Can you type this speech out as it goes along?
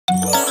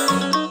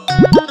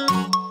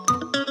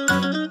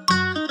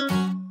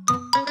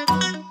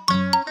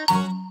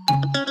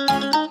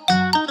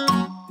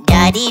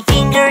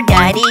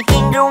daddy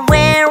finger,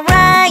 where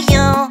are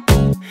you?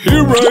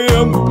 Here I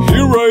am,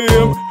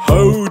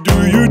 how do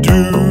you do?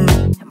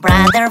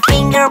 Brother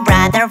finger,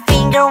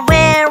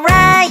 where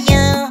are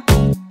you?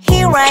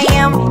 Here I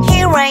am,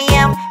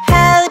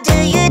 how do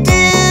you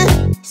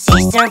do?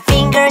 Sister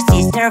finger,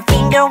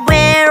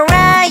 where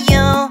are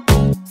you?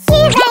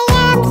 Here I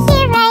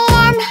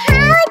am,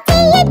 how do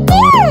you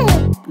do?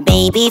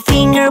 Baby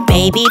finger,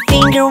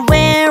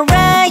 where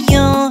are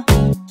you?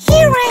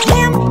 Here I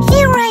am,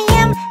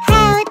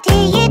 how do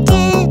you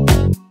do?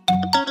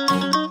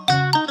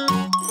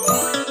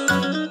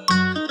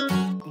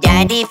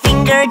 Daddy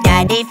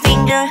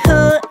finger, who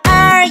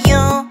are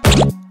you?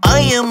 I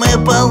am a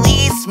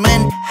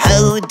policeman,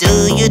 how do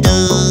you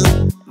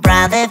do?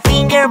 Brother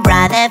finger,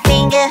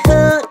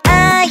 who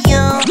are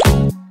you?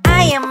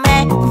 I am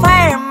a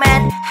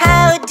fireman,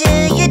 how do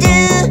you do?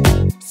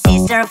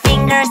 Sister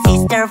finger,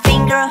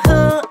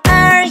 who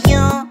are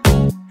you?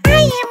 I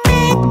am a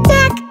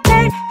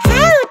doctor,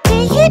 how do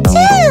you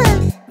do?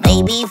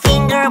 Baby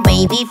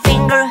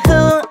finger,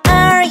 who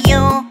are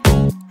you?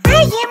 I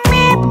am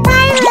a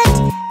pilot,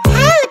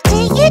 how do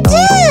you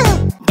do?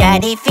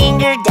 Daddy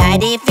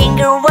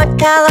finger, what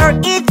color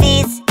is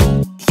this?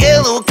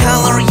 Yellow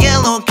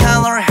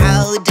color,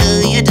 how do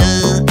you do?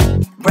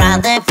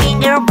 Brother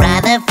finger,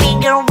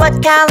 what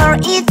color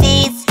is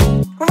this?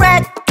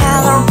 Red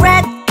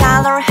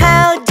color,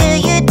 how do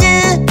you do?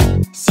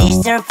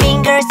 Sister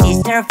finger,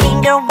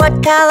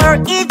 what color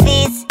is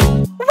this?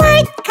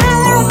 White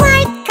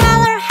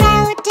color,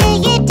 how do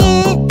you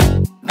do?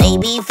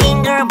 Baby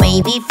finger,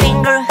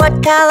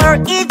 what color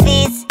is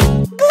this?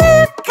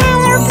 Blue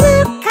color,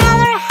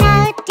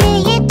 how do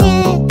you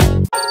do?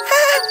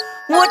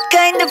 What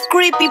kind of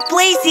creepy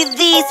place is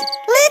this?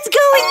 Let's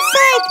go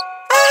inside!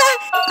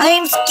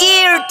 I'm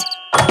scared!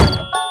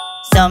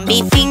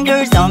 Zombie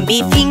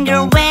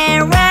finger,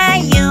 where are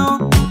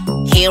you?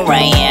 Here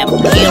I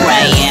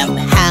am,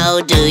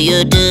 how do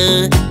you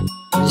do?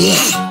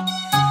 Yeah!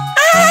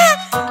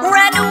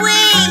 Run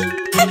away!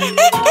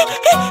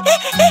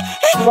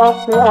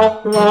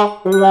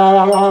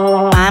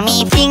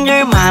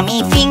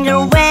 Mommy finger,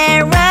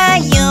 where are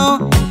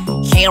you?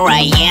 Here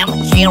I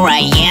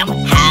am,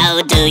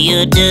 how do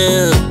you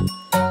do?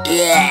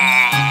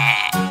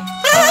 Yeah.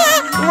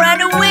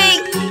 Run away!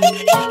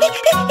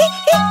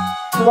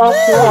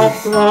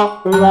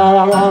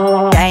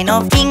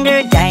 Dino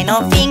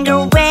finger,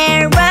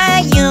 where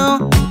are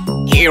you?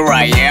 Here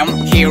I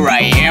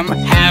am,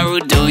 how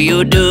do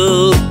you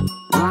do?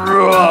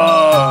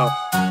 Roar!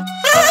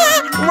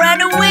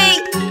 Run away!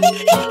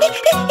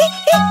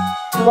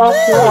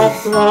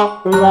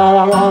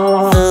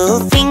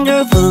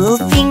 Full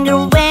finger,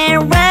 where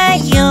are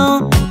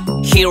you?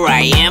 Here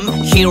I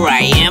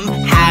am,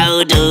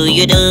 how do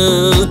you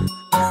do?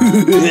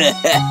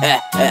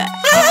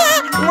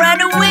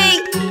 Run away!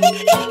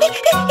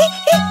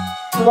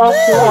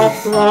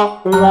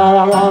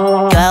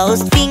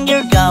 Ghost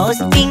finger,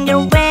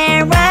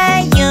 where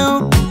are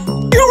you?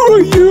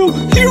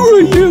 Here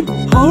I am,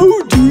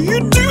 how do you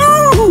do?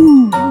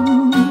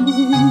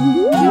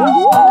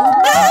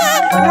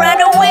 Run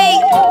away!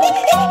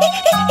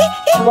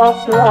 La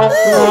la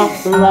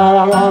la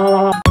la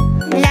la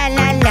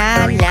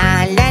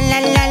la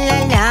la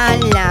la la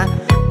la.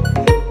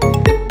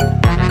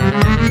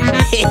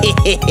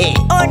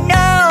 Oh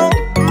no!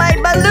 My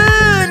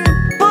balloon!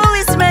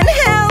 Policeman,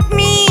 help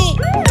me!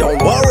 Don't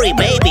worry,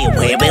 baby,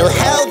 we will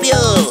help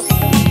you!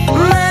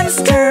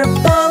 Monster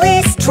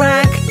police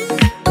truck,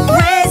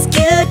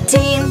 rescue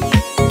team.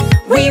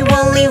 We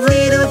won't leave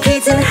little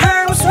kids in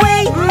harm's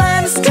way.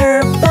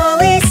 Monster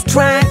police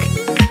truck,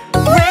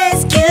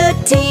 rescue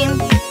team.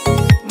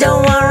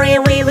 Don't worry,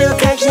 we will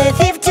catch the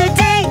thief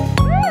today.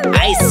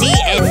 I see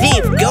a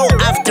thief, go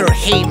after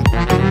him!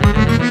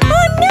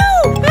 Oh no!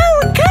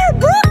 Our car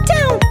broke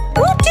down!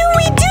 What do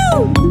we do?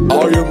 I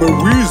am a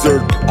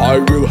wizard, I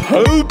will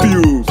help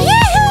you!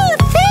 Yahoo!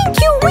 Thank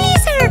you,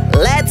 wizard!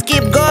 Let's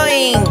keep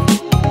going!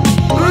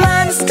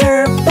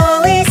 Monster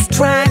police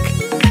truck,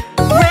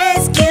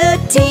 rescue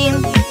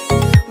team.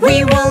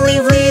 We won't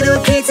leave little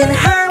kids in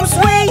harm's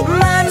way.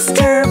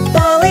 Monster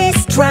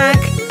police truck,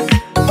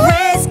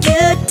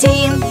 rescue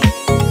team.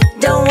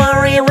 Don't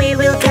worry, we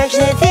will catch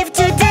the thief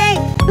today.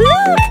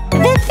 Look!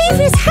 The thief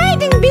is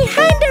hiding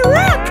behind a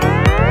rock.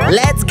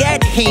 Let's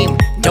get him!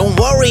 Don't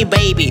worry,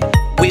 baby,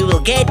 we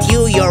will get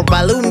you your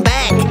balloon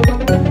back!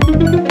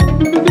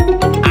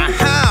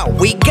 Aha!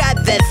 We got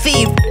the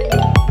thief!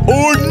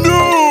 Oh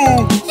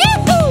no!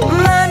 Yahoo!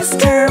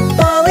 Monster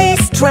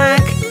police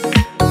truck,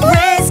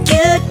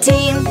 rescue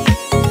team.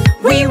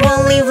 We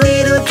won't leave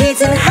little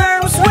kids in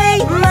harm's way.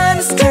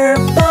 Monster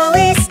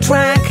police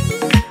truck,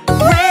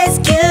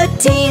 rescue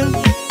team.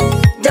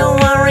 Don't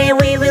worry,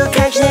 we will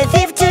catch the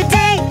thief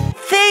today.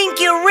 Thank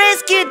you,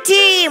 rescue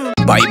team.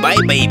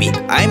 Bye-bye, baby,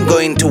 I'm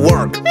going to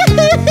work.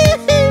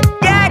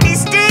 Daddy,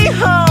 stay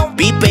home.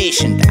 Be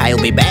patient,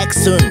 I'll be back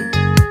soon.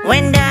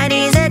 When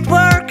Daddy's at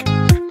work,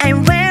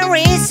 I'm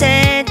very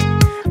sad.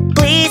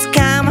 Please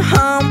come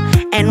home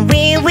and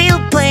we will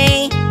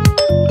play.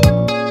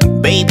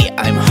 Baby,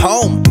 I'm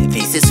home,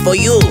 this is for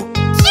you.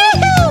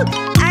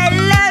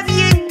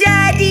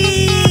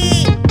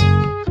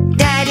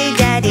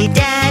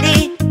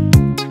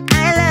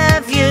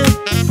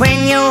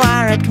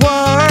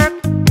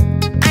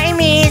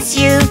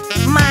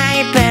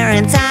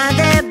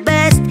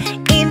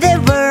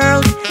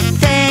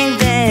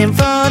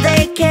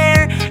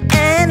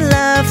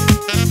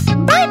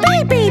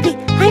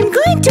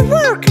 to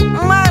work.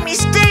 Mommy,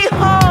 stay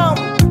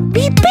home.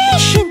 Be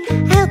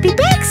patient, I'll be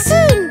back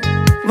soon.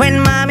 When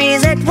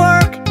mommy's at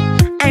work,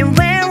 I'm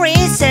very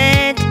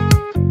sad.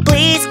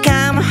 Please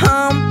come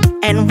home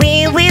and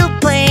we will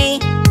play.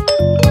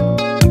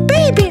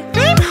 Baby,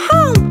 I'm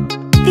home.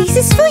 This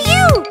is for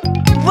you.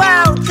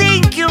 Wow,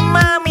 thank you,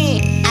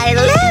 mommy. I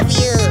love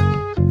you.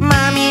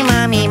 Mommy,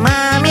 mommy,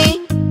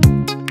 mommy,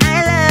 I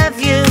love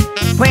you.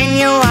 When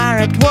you are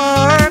at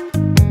work,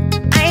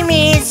 I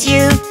miss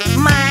you.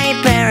 My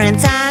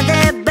parents are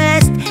the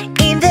best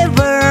in the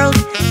world.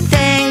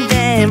 Thank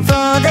them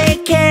for their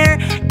care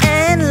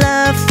and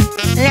love.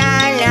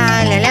 La la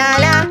la la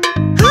la.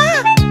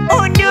 Huh?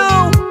 Oh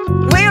no!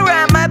 Where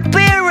are my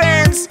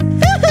parents?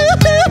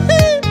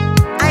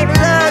 I'm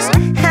lost.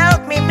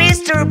 Help me,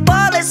 Mr.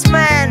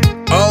 Policeman.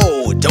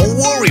 Oh, don't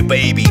worry,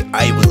 baby.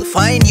 I will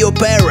find your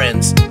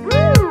parents.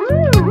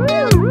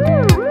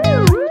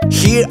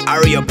 Here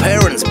are your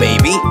parents,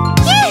 baby.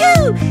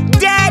 Yoo-hoo!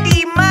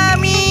 Daddy,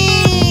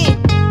 mommy!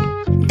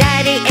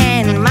 Daddy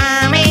and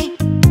mommy,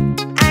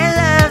 I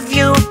love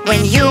you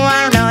when you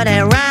are not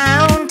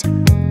around.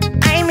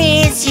 I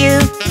miss you.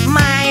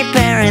 My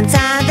parents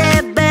are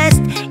the best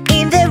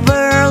in the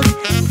world.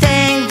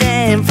 Thank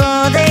them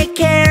for their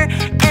care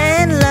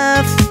and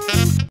love.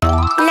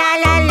 La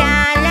la la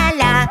la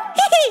la.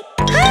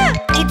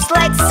 It's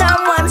like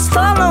someone's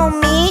follow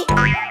me.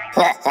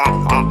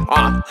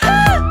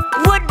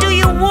 What do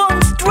you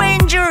want,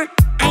 stranger?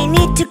 I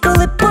need to call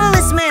a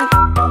policeman.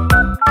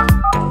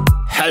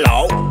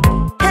 Hello?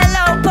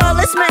 Hello,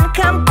 policeman,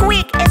 come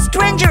quick. A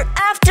stranger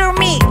after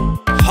me.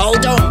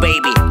 Hold on,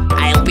 baby.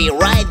 I'll be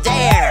right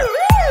there.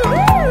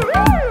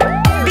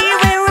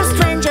 Beware of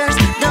strangers,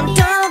 don't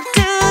talk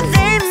to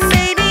them,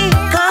 baby.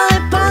 Call a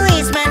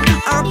policeman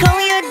or call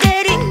your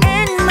daddy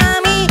and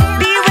mommy.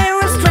 Beware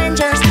of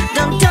strangers,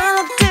 don't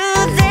talk to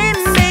them,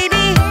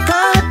 baby.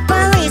 Call a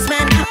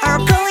policeman or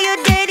call your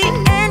daddy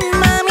and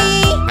mommy.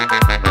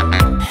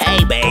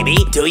 Hey, baby.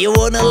 Do you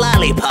want a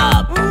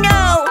lollipop?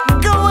 No,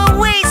 go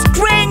away,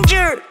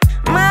 stranger.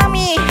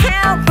 Mommy,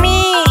 help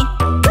me.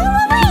 Go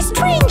away,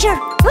 stranger.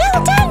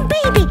 Well done,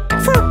 baby,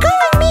 for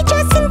calling me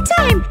just in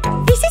time.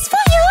 This is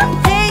for you.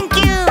 Thank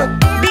you.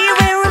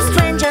 Beware of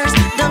strangers.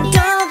 Don't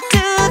talk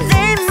to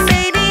them,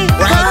 baby.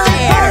 Right call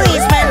there. a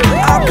policeman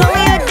or call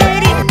your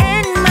daddy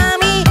and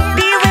mommy.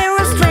 Beware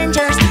of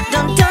strangers.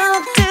 Don't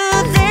talk to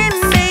them,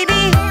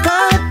 baby.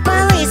 Call a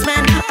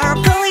policeman or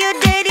call your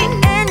daddy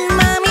and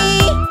mommy.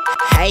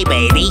 Hey,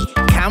 baby.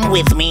 Come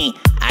with me.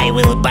 I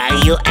will buy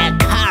you a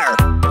car.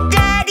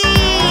 Daddy!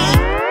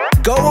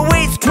 Go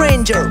away,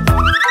 stranger.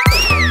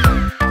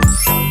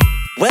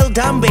 Well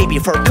done, baby,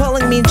 for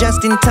calling me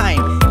just in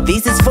time.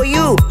 This is for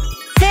you.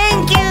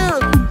 Thank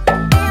you.